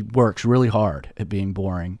 He works really hard at being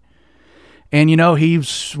boring. And you know,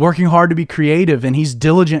 he's working hard to be creative, and he's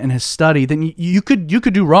diligent in his study, then you could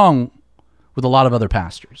do wrong with a lot of other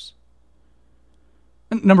pastors.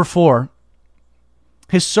 Number 4,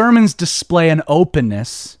 his sermons display an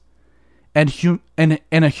openness and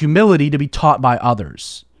a humility to be taught by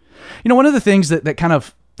others. You know, one of the things that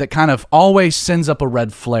kind of always sends up a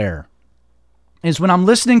red flare is when I'm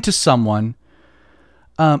listening to someone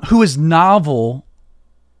who is novel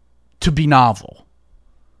to be novel.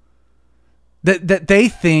 That they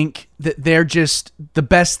think that they're just the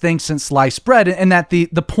best thing since sliced bread, and that the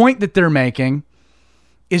point that they're making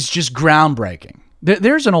is just groundbreaking.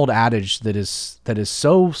 There's an old adage that is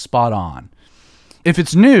so spot on. If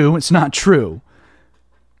it's new, it's not true.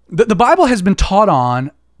 The Bible has been taught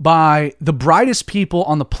on by the brightest people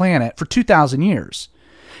on the planet for 2,000 years.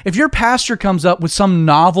 If your pastor comes up with some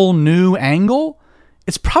novel new angle,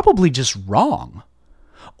 it's probably just wrong.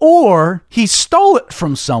 Or he stole it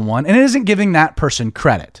from someone and isn't giving that person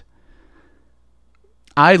credit.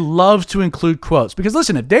 I love to include quotes because,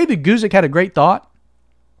 listen, if David Guzik had a great thought,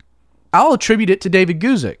 I'll attribute it to David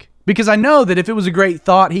Guzik, because I know that if it was a great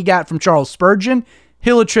thought he got from Charles Spurgeon,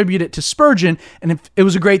 he'll attribute it to Spurgeon. And if it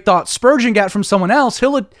was a great thought Spurgeon got from someone else,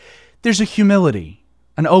 there's a humility,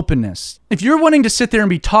 an openness. If you're wanting to sit there and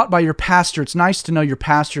be taught by your pastor, it's nice to know your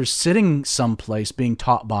pastor is sitting someplace being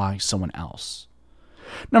taught by someone else.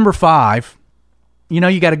 Number 5, you know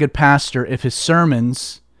you got a good pastor if his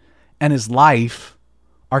sermons and his life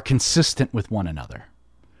are consistent with one another.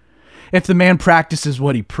 If the man practices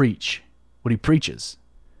what he preaches.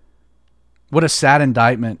 What a sad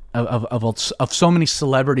indictment of so many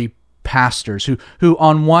celebrity pastors who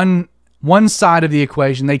on one side of the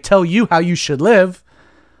equation, they tell you how you should live,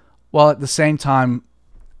 while at the same time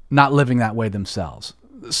not living that way themselves.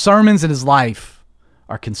 Sermons in his life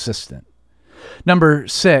are consistent. Number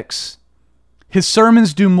 6, his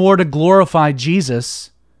sermons do more to glorify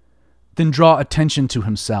Jesus than draw attention to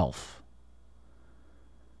himself.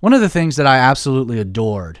 One of the things that I absolutely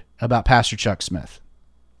adored about Pastor Chuck Smith,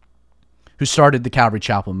 who started the Calvary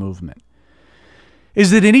Chapel movement,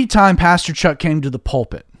 is that anytime Pastor Chuck came to the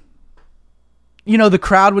pulpit, you know, the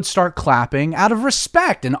crowd would start clapping out of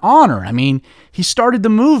respect and honor. I mean, he started the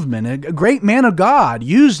movement, a great man of God,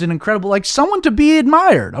 used an incredible, like someone to be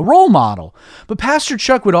admired, a role model. But Pastor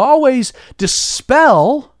Chuck would always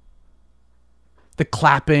dispel the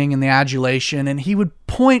clapping and the adulation, and he would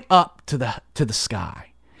point up to the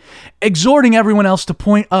sky, exhorting everyone else to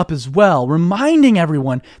point up as well, reminding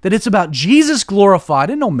everyone that it's about Jesus glorified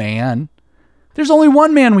and no man. There's only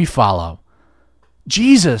one man we follow,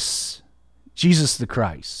 Jesus the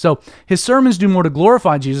Christ. So his sermons do more to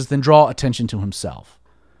glorify Jesus than draw attention to himself.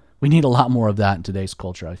 We need a lot more of that in today's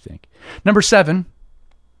culture, I think. Number 7,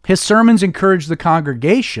 his sermons encourage the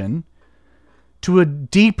congregation to a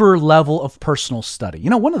deeper level of personal study. You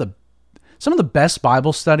know, some of the best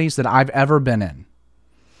Bible studies that I've ever been in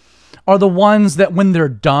are the ones that when they're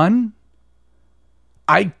done,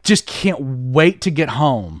 I just can't wait to get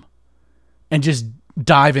home and just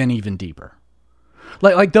dive in even deeper.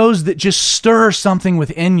 Like those that just stir something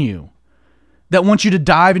within you, that want you to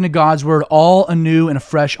dive into God's word all anew and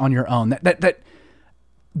afresh on your own,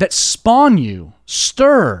 that spawn you,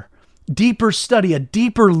 stir deeper study, a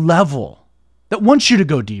deeper level, that wants you to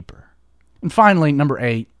go deeper. And finally, number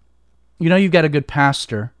 8, you know you've got a good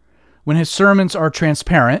pastor when his sermons are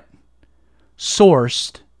transparent,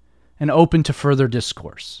 sourced, and open to further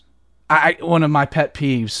discourse. One of my pet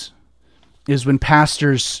peeves is when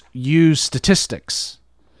pastors use statistics,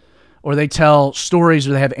 or they tell stories,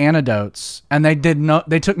 or they have anecdotes, and they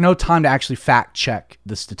took no time to actually fact check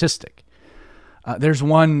the statistic. There's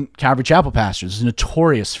one Calvary Chapel pastor who's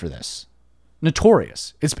notorious for this.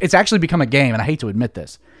 Notorious. It's actually become a game, and I hate to admit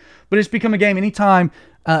this, but it's become a game. Anytime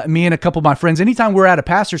me and a couple of my friends, anytime we're at a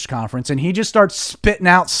pastor's conference and he just starts spitting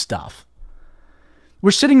out stuff, we're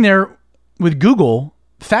sitting there with Google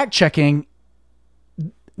fact checking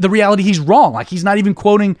the reality he's wrong. Like, he's not even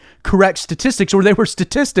quoting correct statistics, or they were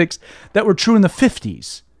statistics that were true in the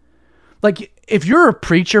 50s. Like, if you're a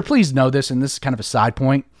preacher, please know this, and this is kind of a side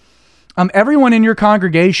point. Everyone in your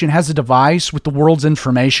congregation has a device with the world's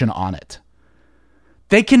information on it.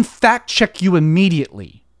 They can fact check you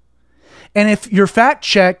immediately. And if you're fact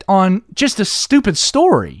checked on just a stupid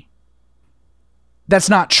story that's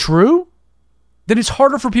not true, then it's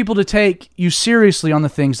harder for people to take you seriously on the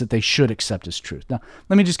things that they should accept as truth. Now,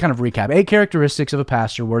 let me just kind of recap. 8 characteristics of a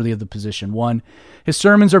pastor worthy of the position. 1, his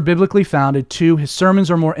sermons are biblically founded. 2, his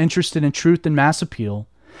sermons are more interested in truth than mass appeal.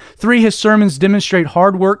 3, his sermons demonstrate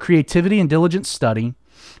hard work, creativity, and diligent study.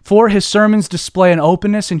 4, his sermons display an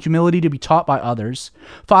openness and humility to be taught by others.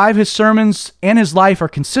 5, his sermons and his life are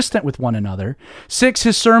consistent with one another. 6,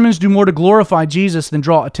 his sermons do more to glorify Jesus than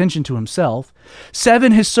draw attention to himself.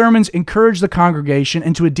 7, his sermons encourage the congregation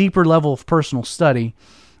into a deeper level of personal study.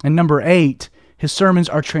 And number 8, his sermons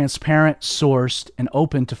are transparent, sourced, and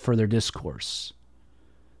open to further discourse.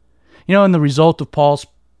 You know, in the result of Paul's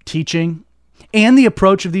teaching and the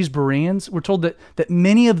approach of these Bereans, we're told that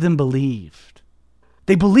many of them believed.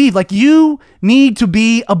 They believe, like, you need to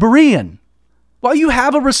be a Berean. Well, you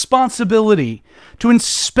have a responsibility to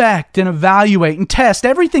inspect and evaluate and test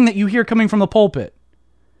everything that you hear coming from the pulpit.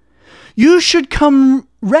 You should come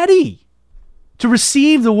ready to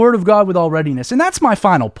receive the word of God with all readiness. And that's my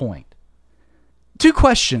final point. 2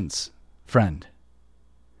 questions, friend.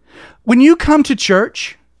 When you come to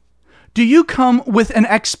church, do you come with an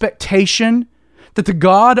expectation that the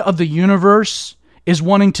God of the universe is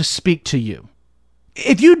wanting to speak to you?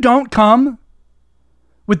 If you don't come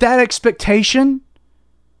with that expectation,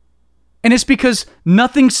 and it's because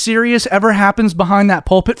nothing serious ever happens behind that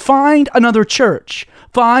pulpit, find another church,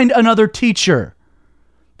 find another teacher,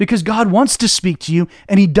 because God wants to speak to you,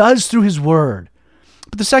 and he does through his word.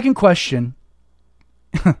 But the second question,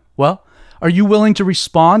 well, are you willing to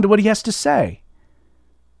respond to what he has to say?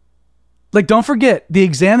 Like, don't forget, the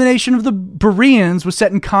examination of the Bereans was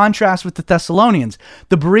set in contrast with the Thessalonians.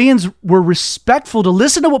 The Bereans were respectful to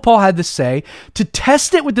listen to what Paul had to say, to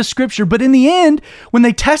test it with the scripture, but in the end, when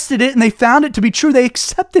they tested it and they found it to be true, they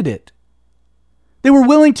accepted it. They were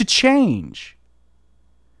willing to change.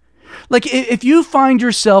 Like, if you find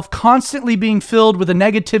yourself constantly being filled with a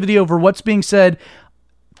negativity over what's being said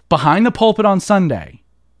behind the pulpit on Sunday,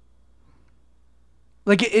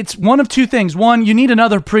 like, it's one of 2 things. 1, you need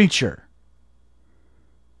another preacher.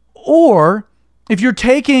 Or if you're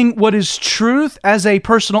taking what is truth as a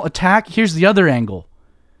personal attack, here's the other angle.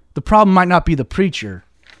 The problem might not be the preacher,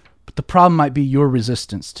 but the problem might be your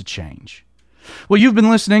resistance to change. Well, you've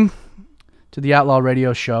been listening to the Outlaw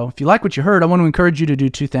Radio Show. If you like what you heard, I want to encourage you to do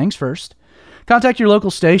 2 things. First, contact your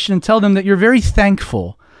local station and tell them that you're very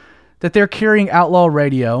thankful that they're carrying Outlaw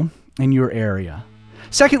Radio in your area.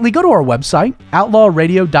 Secondly, go to our website,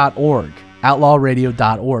 outlawradio.org,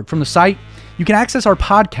 outlawradio.org. From the site, you can access our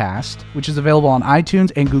podcast, which is available on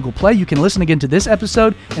iTunes and Google Play. You can listen again to this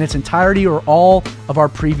episode in its entirety or all of our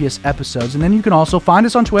previous episodes. And then you can also find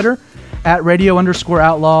us on Twitter at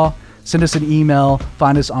 @radio_outlaw. Send us an email.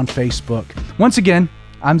 Find us on Facebook. Once again,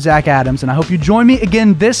 I'm Zach Adams, and I hope you join me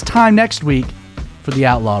again this time next week for the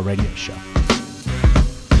Outlaw Radio Show.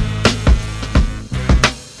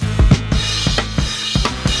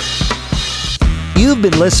 You've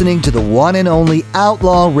been listening to the one and only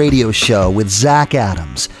Outlaw Radio Show with Zach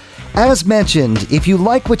Adams. As mentioned, if you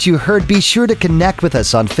like what you heard, be sure to connect with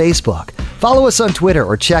us on Facebook, follow us on Twitter,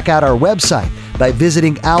 or check out our website by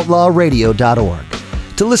visiting outlawradio.org.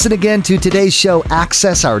 To listen again to today's show,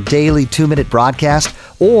 access our daily 2-minute broadcast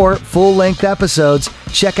or full-length episodes,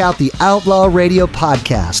 check out the Outlaw Radio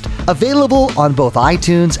podcast, available on both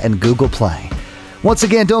iTunes and Google Play. Once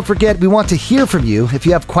again, don't forget, we want to hear from you. If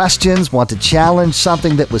you have questions, want to challenge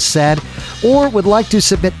something that was said, or would like to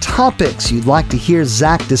submit topics you'd like to hear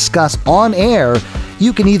Zach discuss on air,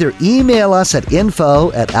 you can either email us at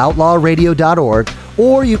info@outlawradio.org,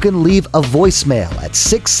 or you can leave a voicemail at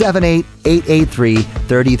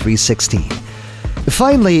 678-883-3316.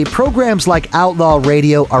 Finally, programs like Outlaw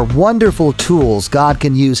Radio are wonderful tools God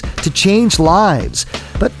can use to change lives.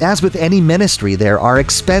 But as with any ministry, there are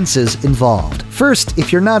expenses involved. First,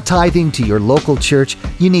 if you're not tithing to your local church,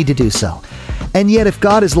 you need to do so. And yet, if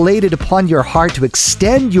God has laid it upon your heart to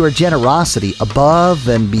extend your generosity above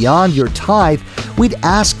and beyond your tithe, we'd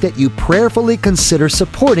ask that you prayerfully consider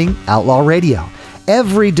supporting Outlaw Radio.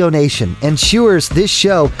 Every donation ensures this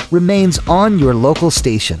show remains on your local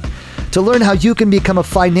station. To learn how you can become a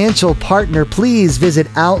financial partner, please visit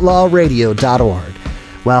outlawradio.org.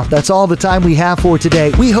 Well, that's all the time we have for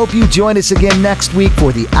today. We hope you join us again next week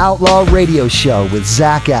for the Outlaw Radio Show with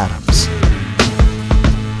Zach Adams.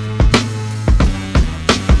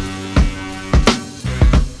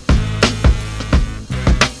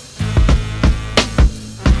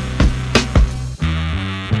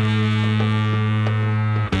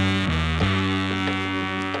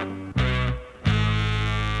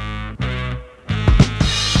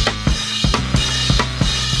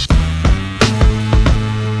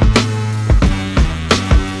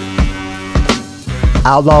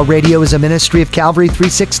 Outlaw Radio is a ministry of Calvary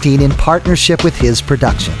 316 in partnership with His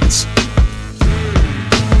Productions.